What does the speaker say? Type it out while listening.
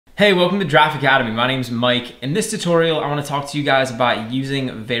Hey, welcome to Draft Academy. My name's Mike. In this tutorial, I want to talk to you guys about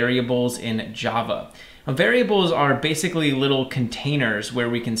using variables in Java. Now, variables are basically little containers where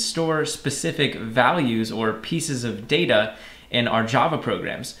we can store specific values or pieces of data in our Java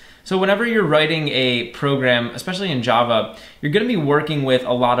programs. So whenever you're writing a program, especially in Java, you're going to be working with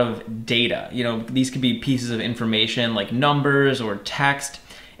a lot of data. These could be pieces of information like numbers or text.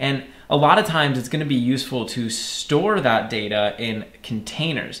 And a lot of times it's going to be useful to store that data in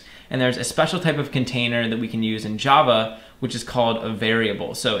containers. And there's a special type of container that we can use in Java, which is called a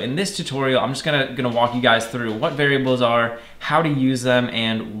variable. So in this tutorial, I'm just gonna walk you guys through what variables are, how to use them,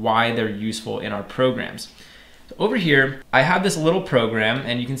 and why they're useful in our programs. So over here, I have this little program,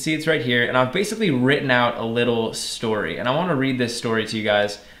 and you can see it's right here, and I've basically written out a little story. And I want to read this story to you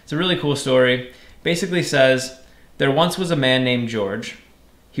guys. It's a really cool story. Basically says, there once was a man named George.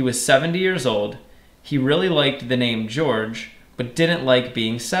 He was 70 years old. He really liked the name George, but didn't like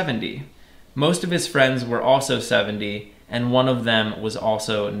being 70. Most of his friends were also 70, and one of them was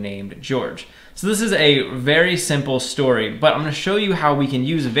also named George. So this is a very simple story, but I'm going to show you how we can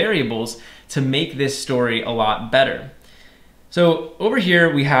use variables to make this story a lot better. So over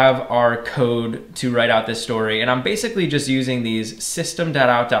here we have our code to write out this story, and I'm basically just using these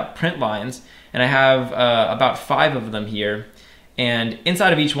system.out.print lines, and I have about 5 of them here. And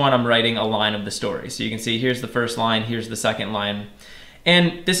inside of each one, I'm writing a line of the story. So you can see here's the first line, here's the second line.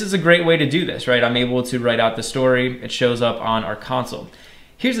 And this is a great way to do this, right? I'm able to write out the story. It shows up on our console.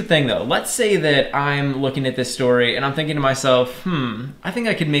 Here's the thing though. Let's say that I'm looking at this story and I'm thinking to myself, I think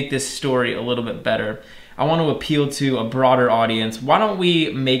I could make this story a little bit better. I want to appeal to a broader audience. Why don't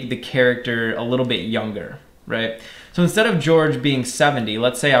we make the character a little bit younger, right? So instead of George being 70,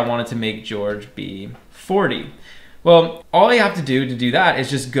 let's say I wanted to make George be 40. Well, all I have to do that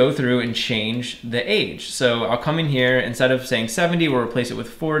is just go through and change the age. So I'll come in here, instead of saying 70, we'll replace it with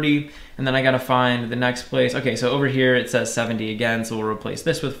 40, and then I gotta find the next place. Okay, so over here it says 70 again, so we'll replace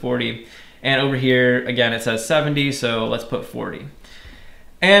this with 40. And over here, again, it says 70, so let's put 40.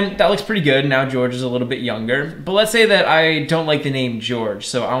 And that looks pretty good. Now George is a little bit younger. But let's say that I don't like the name George,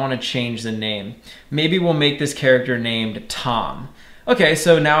 so I wanna change the name. Maybe we'll make this character named Tom. Okay,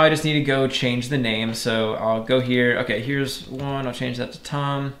 so now I just need to go change the name. So I'll go here. Okay, here's one. I'll change that to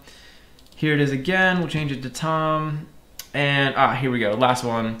Tom. Here it is again. We'll change it to Tom. And here we go. Last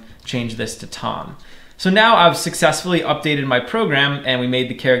one. Change this to Tom. So now I've successfully updated my program and we made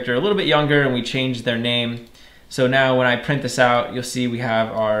the character a little bit younger and we changed their name. So now when I print this out, you'll see we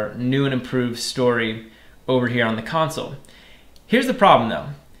have our new and improved story over here on the console. Here's the problem though.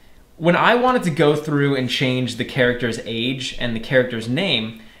 When I wanted to go through and change the character's age and the character's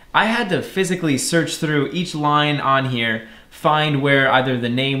name, I had to physically search through each line on here, find where either the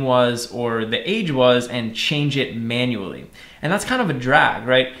name was or the age was, and change it manually. And that's kind of a drag,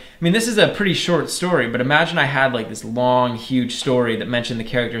 right? I mean, this is a pretty short story, but imagine I had like this long, huge story that mentioned the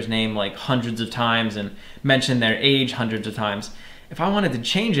character's name like hundreds of times and mentioned their age hundreds of times. If I wanted to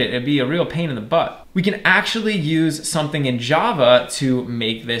change it, it'd be a real pain in the butt. We can actually use something in Java to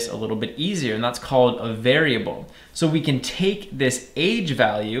make this a little bit easier, and that's called a variable. So we can take this age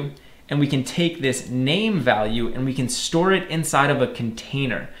value and we can take this name value and we can store it inside of a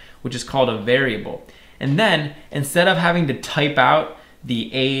container, which is called a variable. And then instead of having to type out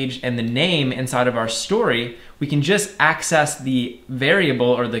the age and the name inside of our story, we can just access the variable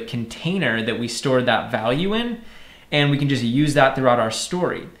or the container that we stored that value in, and we can just use that throughout our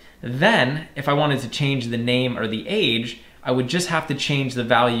story. Then, if I wanted to change the name or the age, I would just have to change the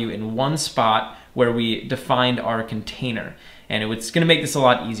value in one spot where we defined our container. And it's gonna make this a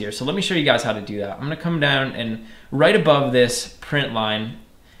lot easier. So let me show you guys how to do that. I'm gonna come down and right above this print line,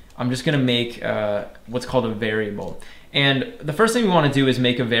 I'm just gonna make what's called a variable. And the first thing we wanna do is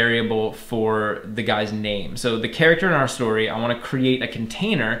make a variable for the guy's name. So the character in our story, I wanna create a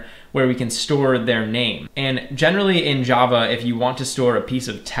container where we can store their name. And generally in Java, if you want to store a piece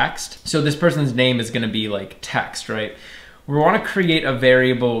of text, so this person's name is gonna be like text, right? We wanna create a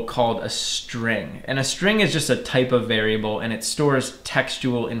variable called a string. And a string is just a type of variable and it stores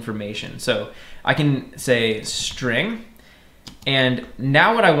textual information. So I can say string, and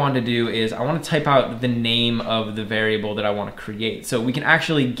now what I want to do is I want to type out the name of the variable that I want to create. So we can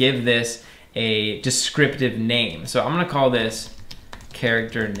actually give this a descriptive name. So I'm going to call this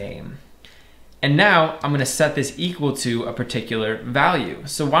character name. And now I'm going to set this equal to a particular value.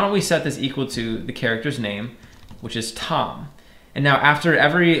 So why don't we set this equal to the character's name, which is Tom. And now after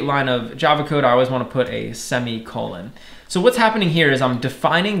every line of Java code, I always want to put a semicolon. So what's happening here is I'm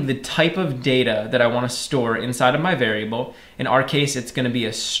defining the type of data that I want to store inside of my variable. In our case, it's going to be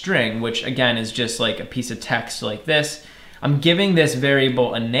a string, which again is just like a piece of text like this. I'm giving this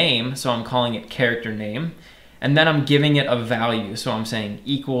variable a name, so I'm calling it character name, and then I'm giving it a value, so I'm saying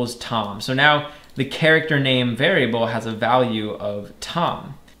equals Tom. So now the character name variable has a value of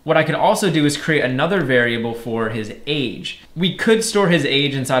Tom. What I could also do is create another variable for his age. We could store his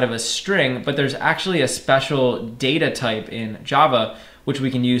age inside of a string, but there's actually a special data type in Java which we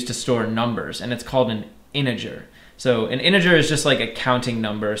can use to store numbers, and it's called an integer. So an integer is just like a counting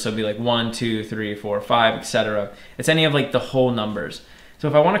number, so it'd be like 1, 2, 3, 4, 5, etc. It's any of like the whole numbers. So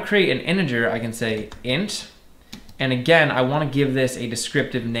if I want to create an integer, I can say int, and again, I want to give this a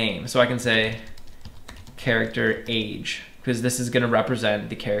descriptive name. So I can say character age, because this is going to represent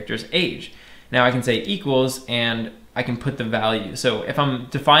the character's age. Now I can say equals, and I can put the value. So if I'm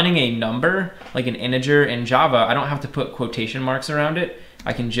defining a number, like an integer in Java, I don't have to put quotation marks around it.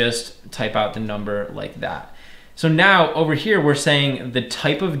 I can just type out the number like that. So now over here, we're saying the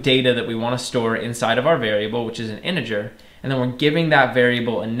type of data that we want to store inside of our variable, which is an integer, and then we're giving that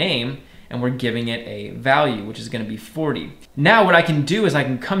variable a name, and we're giving it a value, which is going to be 40. Now what I can do is I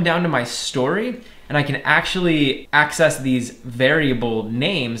can come down to my story, and I can actually access these variable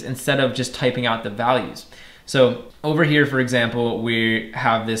names instead of just typing out the values. So over here, for example, we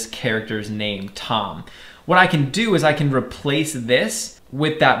have this character's name, Tom. What I can do is I can replace this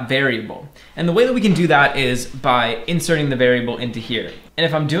with that variable. And the way that we can do that is by inserting the variable into here. And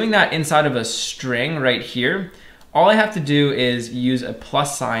if I'm doing that inside of a string right here, all I have to do is use a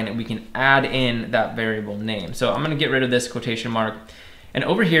plus sign and we can add in that variable name. So I'm gonna get rid of this quotation mark. And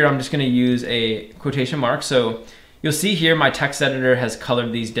over here, I'm just gonna use a quotation mark. So you'll see here, my text editor has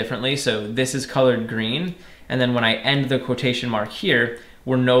colored these differently. So this is colored green. And then when I end the quotation mark here,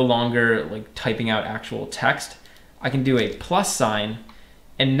 we're no longer like typing out actual text. I can do a plus sign.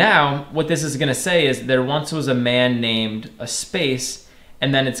 And now what this is gonna say is there once was a man named a space,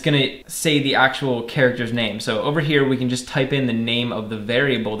 and then it's gonna say the actual character's name. So over here, we can just type in the name of the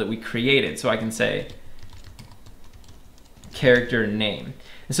variable that we created. So I can say character name.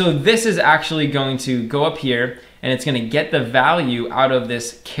 And so this is actually going to go up here and it's gonna get the value out of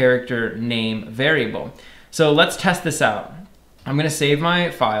this character name variable. So let's test this out. I'm gonna save my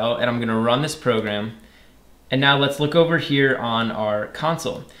file and I'm gonna run this program. And now let's look over here on our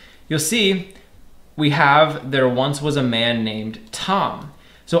console. You'll see we have there once was a man named Tom.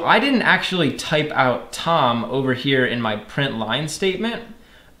 So I didn't actually type out Tom over here in my print line statement.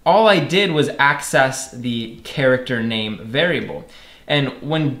 All I did was access the character name variable. And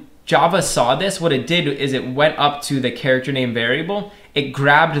when Java saw this, what it did is it went up to the character name variable, it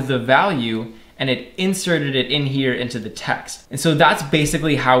grabbed the value, and it inserted it in here into the text. And so that's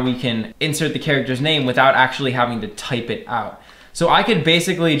basically how we can insert the character's name without actually having to type it out. So I could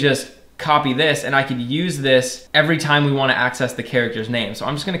basically just copy this and I could use this every time we want to access the character's name. So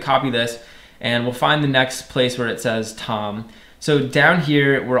I'm just going to copy this and we'll find the next place where it says Tom. So down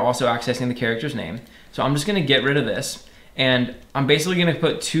here, we're also accessing the character's name. So I'm just going to get rid of this and I'm basically going to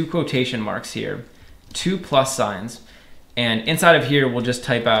put 2 quotation marks here, 2 plus signs, and inside of here, we'll just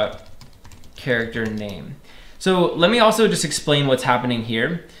type out character name. So let me also just explain what's happening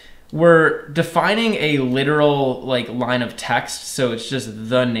here. We're defining a literal like line of text, so it's just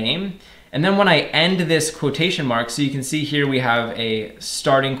the name. And then when I end this quotation mark, so you can see here we have a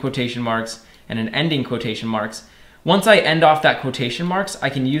starting quotation marks and an ending quotation marks. Once I end off that quotation marks,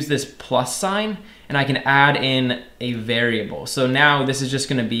 I can use this plus sign and I can add in a variable. So now this is just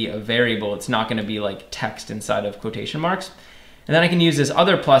gonna be a variable. It's not gonna be like text inside of quotation marks. And then I can use this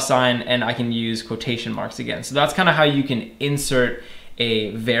other plus sign and I can use quotation marks again. So that's kind of how you can insert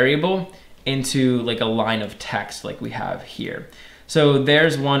a variable into like a line of text like we have here. So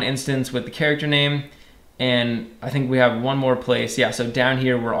there's one instance with the character name, and I think we have one more place. Yeah, so down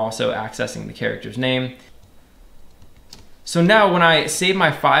here we're also accessing the character's name. So now when I save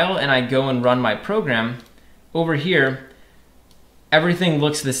my file and I go and run my program, over here, everything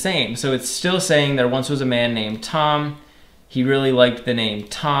looks the same. So it's still saying there once was a man named Tom. He really liked the name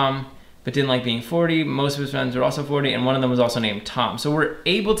Tom, but didn't like being 40. Most of his friends were also 40, and one of them was also named Tom. So we're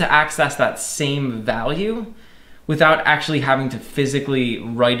able to access that same value without actually having to physically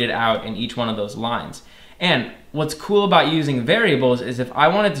write it out in each one of those lines. And what's cool about using variables is if I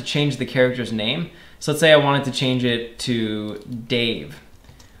wanted to change the character's name, so let's say I wanted to change it to Dave,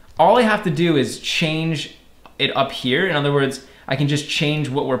 all I have to do is change it up here. In other words, I can just change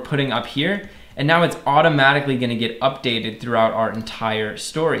what we're putting up here, and now it's automatically gonna get updated throughout our entire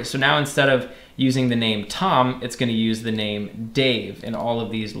story. So now instead of using the name Tom, it's gonna use the name Dave in all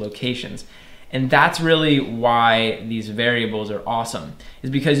of these locations. And that's really why these variables are awesome, is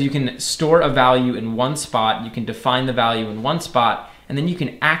because you can store a value in one spot, you can define the value in one spot, and then you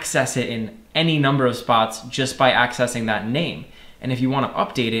can access it in any number of spots just by accessing that name. And if you want to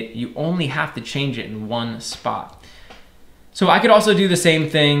update it, you only have to change it in one spot. So I could also do the same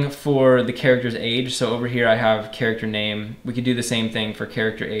thing for the character's age. So over here I have character name. We could do the same thing for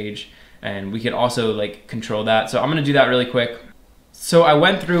character age, and we could also like control that. So I'm gonna do that really quick. So I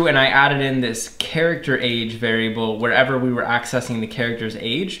went through and I added in this character age variable wherever we were accessing the character's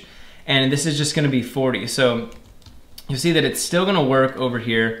age, and this is just gonna be 40. So you'll see that it's still gonna work over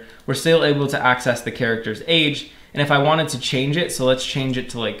here. We're still able to access the character's age, and if I wanted to change it, so let's change it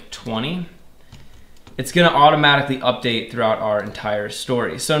to like 20, it's gonna automatically update throughout our entire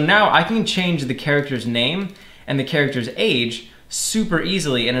story. So now I can change the character's name and the character's age super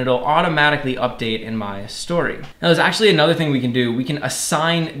easily, and it'll automatically update in my story. Now there's actually another thing we can do. We can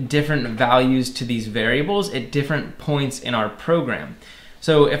assign different values to these variables at different points in our program.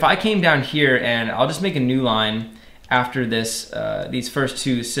 So if I came down here, and I'll just make a new line after this, these first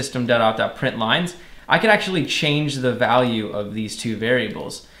two system.out.print lines, I could actually change the value of these two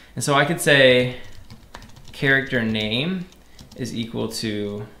variables. And so I could say character name is equal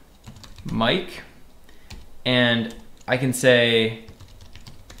to Mike, and I can say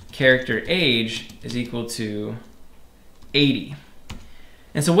character age is equal to 80.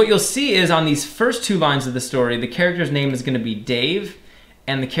 And so what you'll see is on these first two lines of the story, the character's name is going to be Dave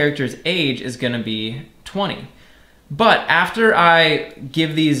and the character's age is going to be 20. But after I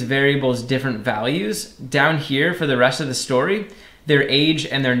give these variables different values, down here for the rest of the story, their age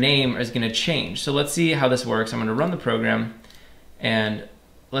and their name is going to change. So let's see how this works. I'm going to run the program and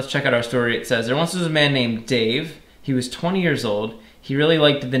let's check out our story. It says, there once was a man named Dave. He was 20 years old. He really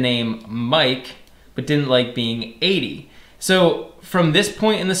liked the name Mike, but didn't like being 80. So from this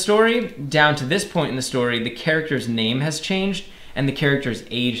point in the story down to this point in the story, the character's name has changed and the character's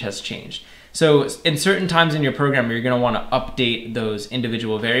age has changed. So in certain times in your program, you're gonna wanna update those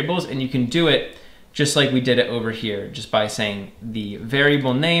individual variables, and you can do it just like we did it over here, just by saying the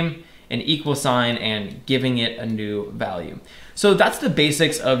variable name, an equal sign, and giving it a new value. So that's the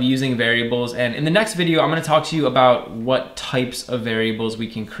basics of using variables, and in the next video, I'm gonna talk to you about what types of variables we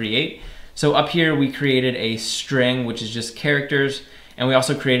can create. So up here, we created a string, which is just characters, and we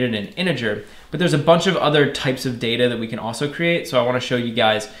also created an integer. But there's a bunch of other types of data that we can also create, so I wanna show you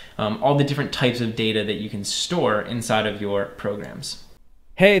guys all the different types of data that you can store inside of your programs.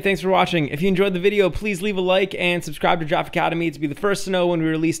 Hey, thanks for watching. If you enjoyed the video, please leave a like and subscribe to Draft Academy to be the first to know when we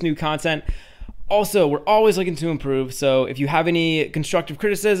release new content. Also, we're always looking to improve, so if you have any constructive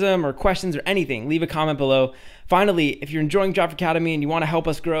criticism or questions or anything, leave a comment below. Finally, if you're enjoying Draft Academy and you want to help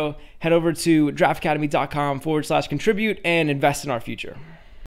us grow, head over to draftacademy.com/contribute and invest in our future.